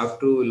you have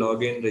to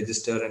log in,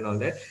 register, and all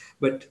that.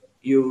 But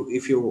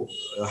if you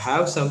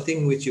have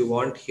something which you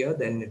want here,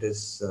 then it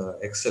is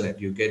excellent.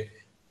 You get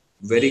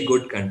very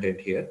good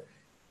content here.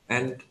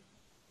 And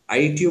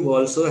iTube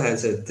also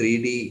has a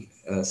 3D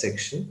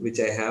section, which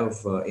I have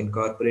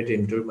incorporated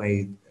into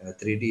my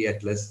 3D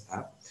Atlas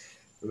app,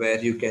 where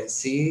you can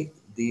see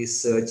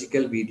these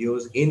surgical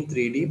videos in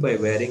 3D by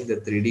wearing the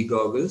 3D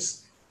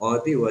goggles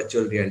or the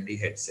virtual reality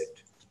headset.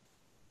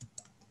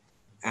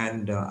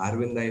 And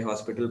Arvind Eye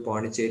Hospital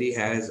Pondicherry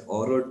has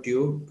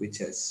OroTube, which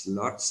has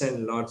lots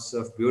and lots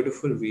of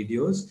beautiful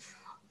videos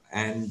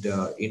and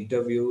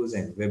interviews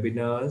and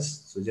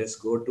webinars. So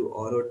just go to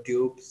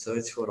OroTube,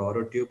 search for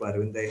OroTube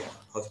Arvind Eye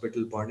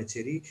Hospital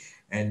Pondicherry,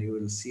 and you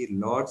will see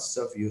lots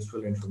of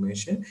useful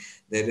information.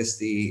 There is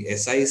the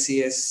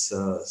SICS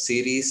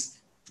series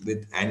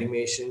with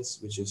animations,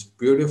 which is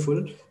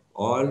beautiful.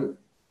 All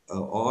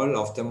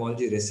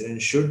ophthalmology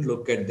residents should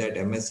look at that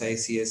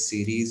MSICS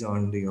series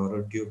on the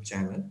OroTube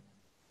channel.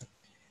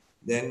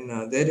 Then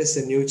there is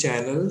a new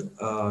channel.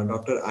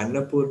 Dr.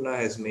 Annapurna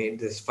has made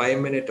this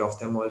 5-minute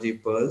ophthalmology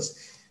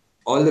pearls.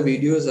 All the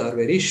videos are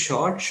very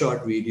short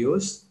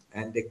videos,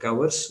 and they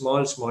cover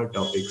small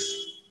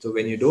topics. So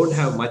when you don't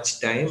have much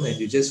time and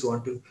you just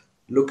want to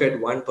look at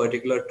one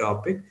particular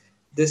topic,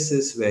 this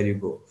is where you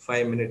go.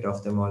 5-minute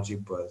ophthalmology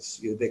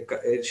pearls.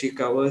 She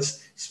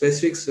covers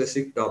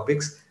specific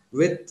topics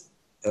with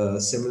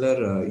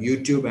similar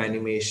YouTube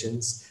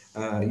animations,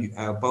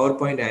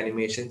 PowerPoint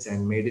animations,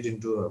 and made it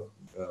into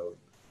a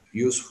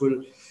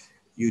useful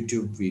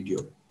YouTube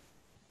video.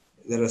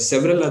 There are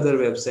several other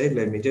websites.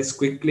 Let me just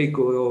quickly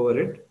go over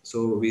it.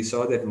 So we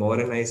saw that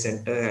Moran Eye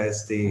Center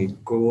has the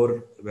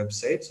core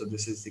website. So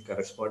this is the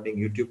corresponding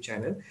YouTube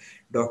channel.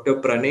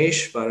 Dr.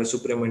 Pranesh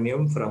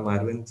Parasubramaniam from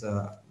Arvind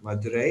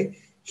Madurai,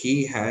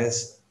 he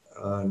has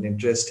an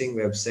interesting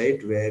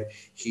website where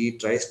he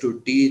tries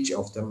to teach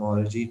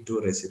ophthalmology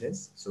to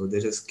residents. So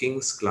there is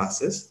King's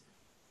Classes.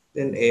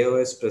 Then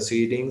AOS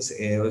Proceedings,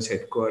 AOS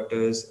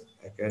Headquarters,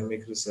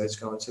 Academic Research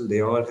Council,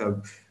 they all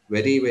have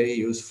very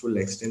useful,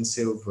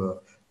 extensive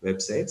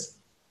websites.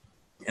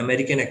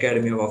 American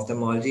Academy of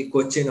Ophthalmology,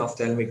 Cochin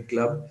Ophthalmic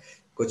Club.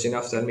 Cochin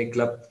Ophthalmic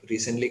Club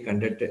recently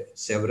conducted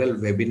several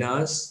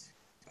webinars,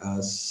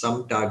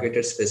 some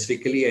targeted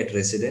specifically at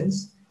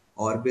residents.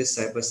 Orbis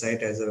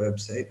Cybersite as a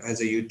website,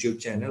 as a YouTube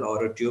channel,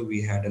 or a tube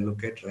we had a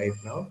look at right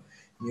now.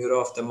 Neuro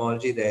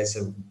Ophthalmology, there's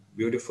a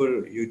beautiful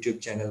YouTube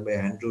channel by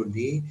Andrew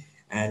Lee,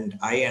 and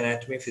Eye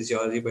Anatomy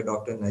Physiology by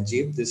Dr.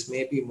 Najib. This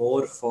may be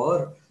more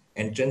for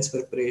entrance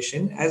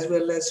preparation as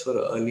well as for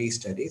early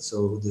study.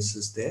 So this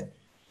is there.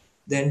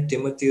 Then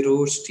Timothy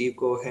Root, Steve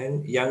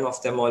Cohen, Young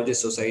Ophthalmologist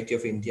Society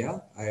of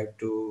India. I have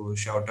to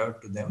shout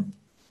out to them.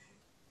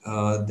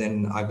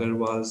 Then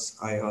Agarwal's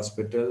Eye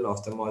Hospital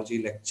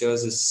Ophthalmology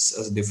Lectures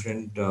is a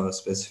different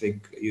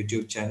specific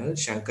YouTube channel.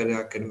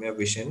 Shankara Academy of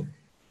Vision.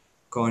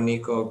 Connie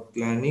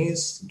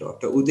Koklani's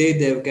Dr. Uday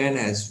Devgan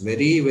has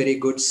very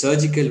good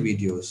surgical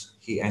videos.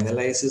 He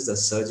analyzes the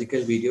surgical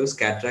videos,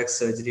 cataract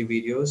surgery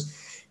videos.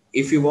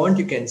 If you want,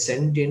 you can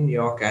send in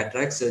your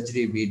cataract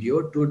surgery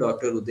video to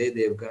Dr. Uday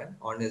Devgan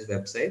on his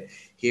website.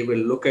 He will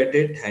look at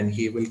it and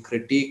he will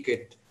critique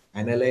it,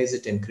 analyze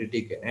it and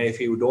critique it. And if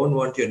you don't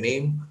want your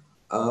name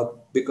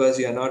because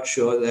you are not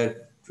sure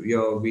that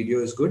your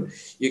video is good,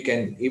 you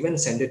can even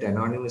send it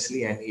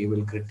anonymously and he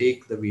will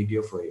critique the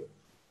video for you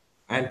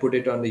and put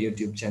it on the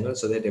YouTube channel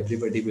so that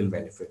everybody will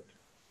benefit.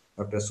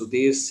 Dr.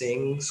 Sudhir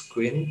Singh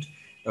Squint,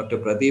 Dr.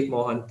 Pradeep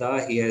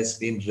Mohanta, he has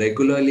been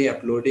regularly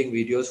uploading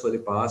videos for the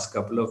past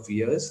couple of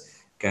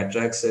years,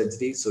 cataract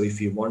surgery. So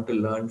if you want to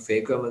learn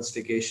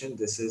phacoemulsification,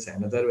 this is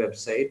another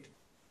website,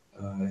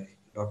 uh,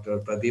 Dr.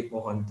 Pradeep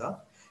Mohanta.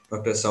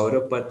 Dr.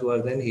 Saurabh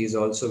Patwardhan, he is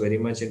also very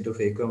much into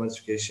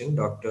phacoemulsification.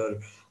 Dr.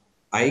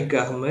 Aik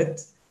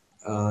Ahmed,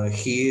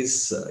 he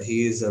is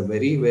a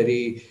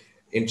very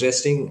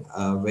interesting,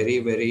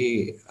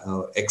 very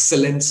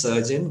excellent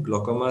surgeon,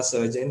 glaucoma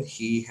surgeon.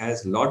 He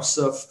has lots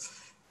of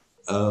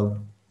uh,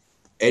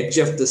 edge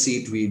of the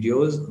seat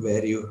videos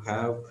where you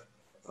have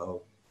uh,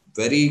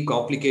 very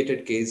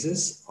complicated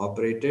cases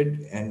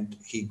operated, and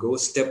he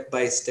goes step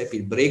by step.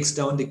 He breaks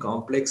down the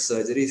complex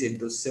surgeries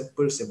into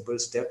simple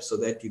steps so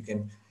that you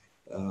can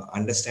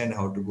understand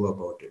how to go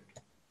about it.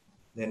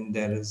 Then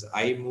there is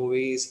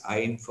iMovies,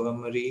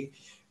 iInfirmary,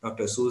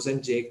 Dr.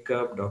 Susan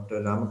Jacob,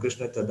 Dr.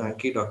 Ramakrishna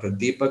Tadanki, Dr.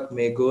 Deepak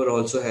Megor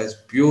also has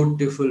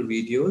beautiful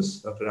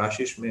videos, Dr.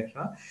 Ashish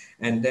Mehra,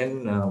 and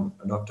then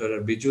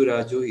Dr. Biju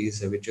Raju, he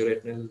is a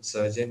vitreoretinal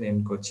surgeon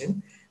in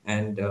Cochin,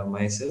 and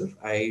myself.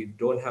 I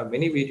don't have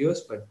many videos,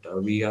 but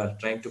we are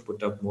trying to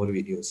put up more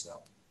videos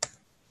now.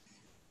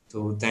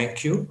 So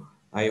thank you.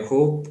 I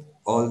hope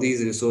all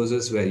these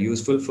resources were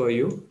useful for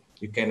you.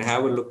 You can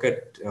have a look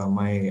at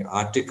my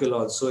article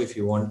also if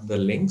you want the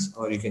links,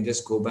 or you can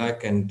just go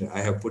back and I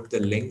have put the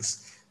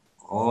links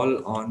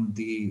all on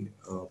the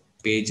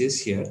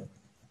pages here.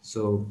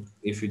 So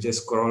if you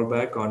just scroll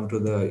back onto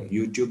the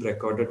YouTube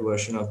recorded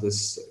version of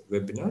this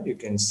webinar, you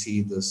can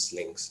see those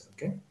links.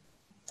 Okay.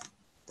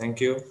 Thank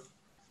you.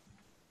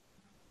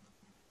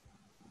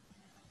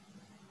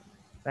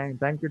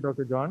 Thank you,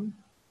 Dr. John.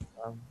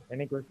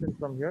 Any questions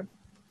from here?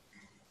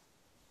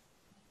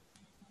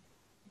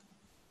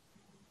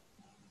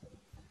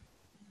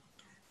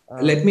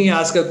 Let Um, me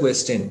ask a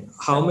question. yeah.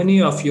 How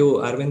many of you,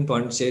 Arvind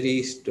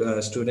Pondicherry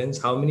students,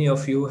 how many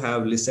of you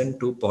have listened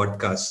to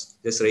podcasts?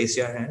 Just raise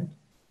your hand.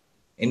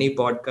 Any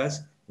podcast?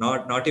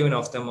 Not even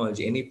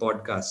ophthalmology. Any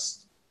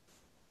podcasts?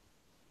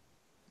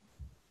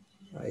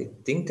 I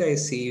think I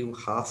see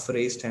half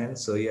raised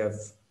hands. So you have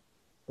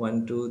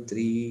one, two,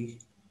 three.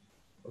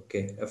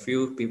 Okay, a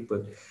few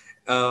people.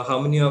 How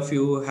many of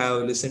you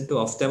have listened to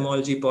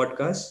ophthalmology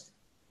podcasts?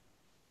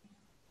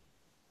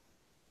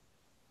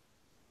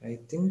 I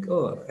think,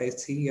 oh, I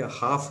see a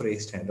half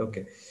raised hand.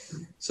 Okay.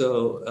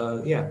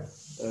 So, yeah.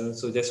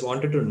 So just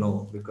wanted to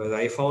know because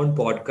I found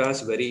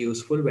podcasts very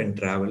useful when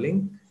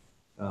traveling.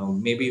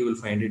 Maybe you will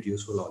find it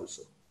useful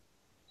also.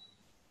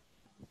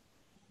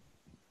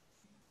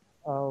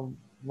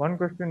 One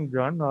question,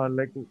 John.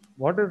 Like,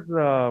 what is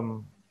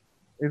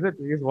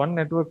one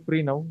network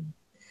free now?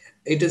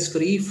 It is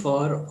free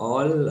for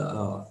all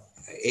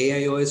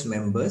AIOS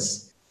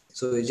members.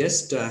 So you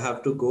just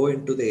have to go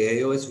into the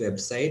AIOS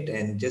website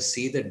and just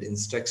see the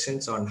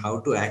instructions on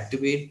how to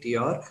activate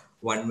your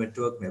One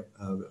Network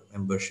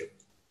membership.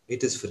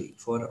 It is free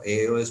for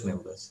AIOS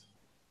members.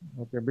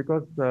 Okay,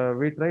 because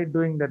we tried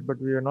doing that,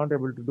 but we were not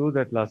able to do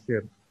that last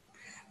year.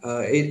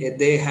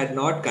 They had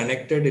not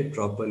connected it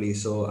properly.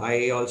 So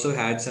I also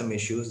had some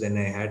issues. Then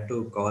I had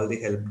to call the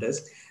help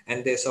desk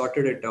and they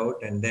sorted it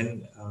out. And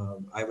then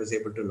I was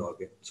able to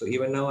log in. So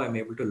even now I'm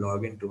able to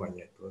log into One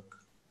Network.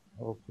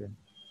 Okay.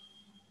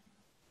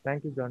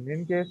 Thank you, John.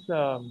 In case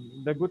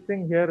the good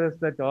thing here is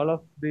that all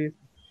of these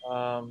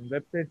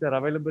websites are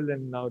available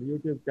in our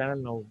YouTube channel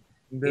now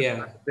in this Yeah,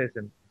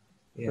 presentation.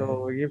 yeah,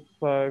 So if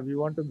we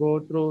want to go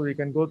through, we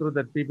can go through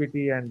that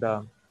PPT and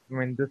I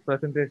mean this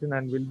presentation,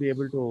 and we'll be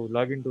able to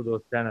log into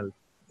those channels.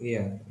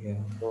 yeah, yeah.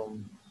 So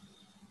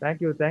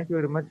thank you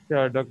very much,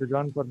 Dr.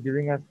 John, for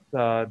giving us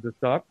this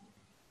talk.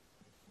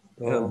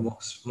 So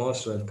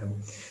Most welcome.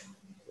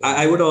 yeah,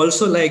 I would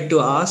also like to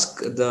ask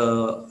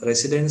the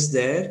residents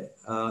there.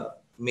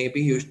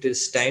 Maybe it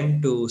is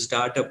time to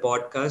start a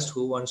podcast.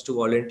 Who wants to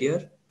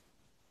volunteer?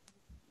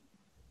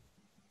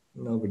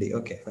 Nobody.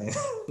 Okay, fine.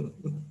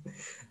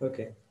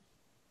 Okay,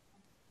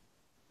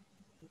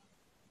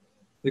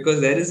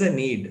 because there is a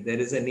need. There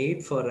is a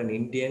need for an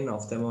Indian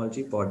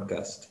ophthalmology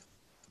podcast.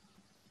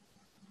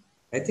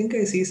 I think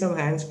I see some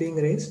hands being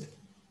raised.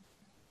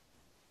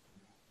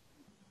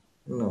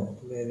 No,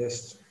 they're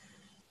just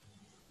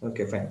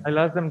okay, fine. I'll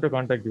ask them to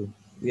contact you.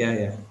 Yeah,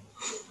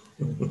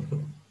 yeah.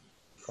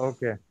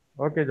 Okay,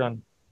 okay, John.